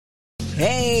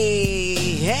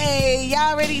Hey,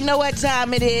 y'all already know what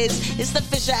time it is. It's the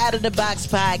Fisher Out of the Box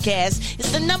podcast.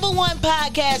 It's the #1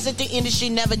 podcast that the industry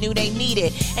never knew they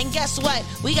needed. And guess what?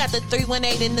 We got the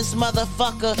 318 in this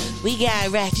motherfucker. We got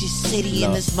Ratchet City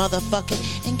in this motherfucker.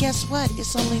 And guess what?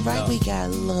 It's only right we got a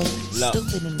little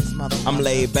stupid in this motherfucker. I'm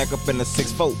laid back up in the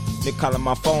 6'4". Nick calling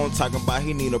my phone talking about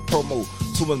he need a promo.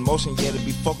 Too much motion, yeah, to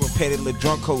be fucking petty little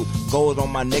drunk code. Gold on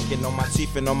my neck and on my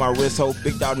teeth and on my wrist hole.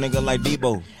 Big dog nigga like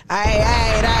Debo. Alright.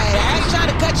 I ain't trying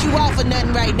to cut you off or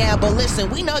nothing right now, but listen,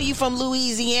 we know you from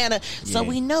Louisiana, so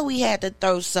we know we had to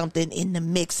throw something in the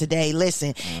mix today.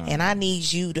 Listen, and I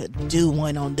need you to do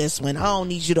one on this one. I don't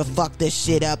need you to fuck this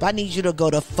shit up. I need you to go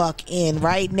to fuck in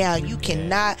right now. You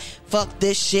cannot fuck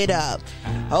this shit up.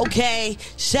 Okay,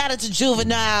 shout out to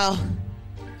Juvenile.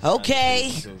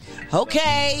 Okay,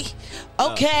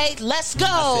 let's go.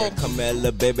 I said, come here,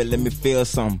 little baby, let me feel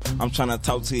something. I'm trying to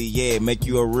talk to you, yeah, make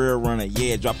you a real runner,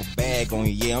 yeah, drop a bag on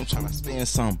you, yeah, I'm trying to spend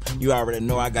something. You already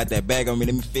know I got that bag on me,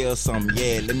 let me feel something,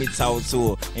 yeah, let me talk to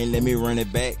her, and let me run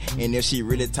it back. And if she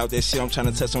really talk that shit, I'm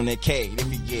trying to touch on that cat.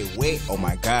 If it get wet, oh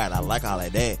my God, I like all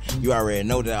of that. You already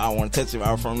know that I want to touch it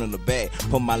out from the back.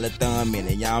 Put my little thumb in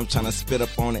it, yeah, I'm trying to spit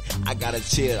up on it. I gotta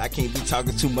chill, I can't be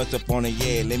talking too much up on it,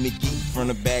 yeah, let me get from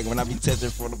the back. When I be touching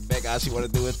from the back, all she wanna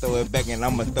do is throw it back, and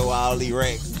I'ma throw all these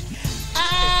racks.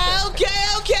 Okay.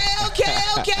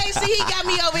 See, he got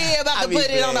me over here about to put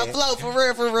it on the flow for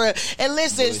real. And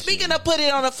listen, speaking of put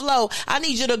it on the flow, I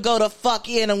need you to go to fuck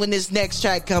in when this next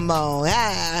track come on.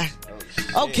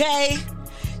 Okay.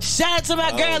 Shout out to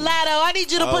my girl Lotto. I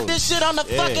need you to put this shit on the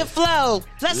fucking flow.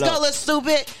 Let's go, little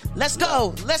stupid. Let's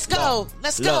go.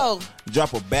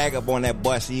 Drop a bag up on that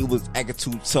boy, see he was acting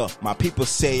too tough. My people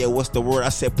say, yeah, what's the word? I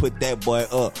said, put that boy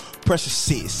up. Pressure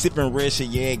shit, sipping red shit,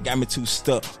 yeah, it got me too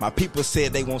stuck. My people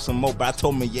said they want some more, but I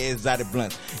told me, yeah, exotic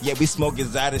blunt. Yeah, we smoke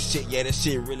exotic shit, yeah, that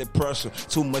shit really pressure.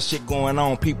 Too much shit going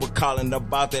on, people calling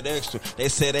about that extra. They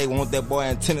said they want that boy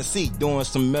in Tennessee doing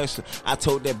some extra. I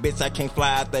told that bitch I can't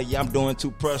fly out there, yeah, I'm doing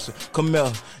too pressure. Come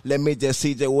here, let me just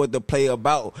see just what the play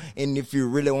about. And if you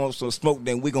really want some smoke,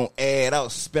 then we gon' add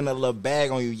out. Spin a little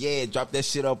bag on you, yeah, drop that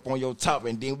shit up on your top,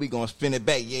 and then we gonna spin it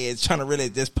back. Yeah, it's trying to really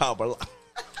just pop a lot.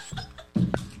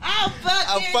 I'm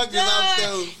fucking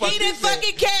he done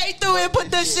fucking came through and put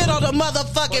this shit on the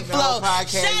motherfucking floor.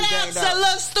 Shout out to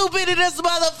Lil Stupid in this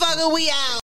motherfucker. We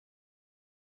out.